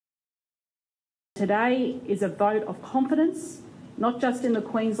Today is a vote of confidence, not just in the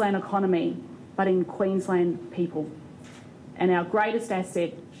Queensland economy, but in Queensland people. And our greatest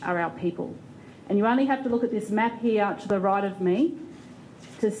asset are our people. And you only have to look at this map here to the right of me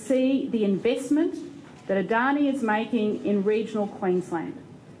to see the investment that Adani is making in regional Queensland.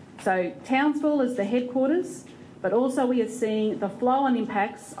 So Townsville is the headquarters, but also we are seeing the flow-on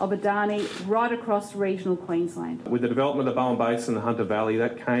impacts of Adani right across regional Queensland. With the development of the Bowen Basin and the Hunter Valley,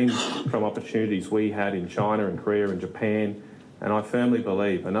 that came from opportunities we had in China and Korea and Japan, and I firmly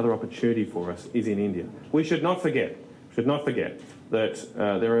believe another opportunity for us is in India. We should not forget that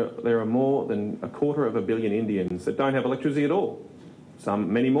there are more than 250 million Indians that don't have electricity at all.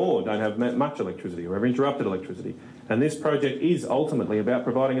 Many more don't have much electricity or have interrupted electricity. And this project is ultimately about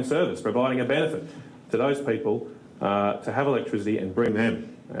providing a service, providing a benefit to those people to have electricity and bring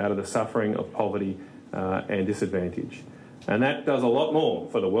them out of the suffering of poverty and disadvantage. And that does a lot more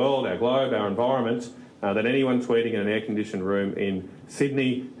for the world, our globe, our environment, than anyone tweeting in an air-conditioned room in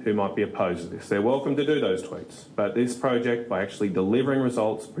Sydney who might be opposed to this. They're welcome to do those tweets. But this project, by actually delivering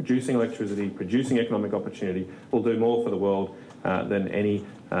results, producing electricity, producing economic opportunity, will do more for the world than any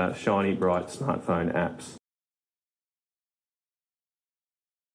shiny, bright smartphone apps.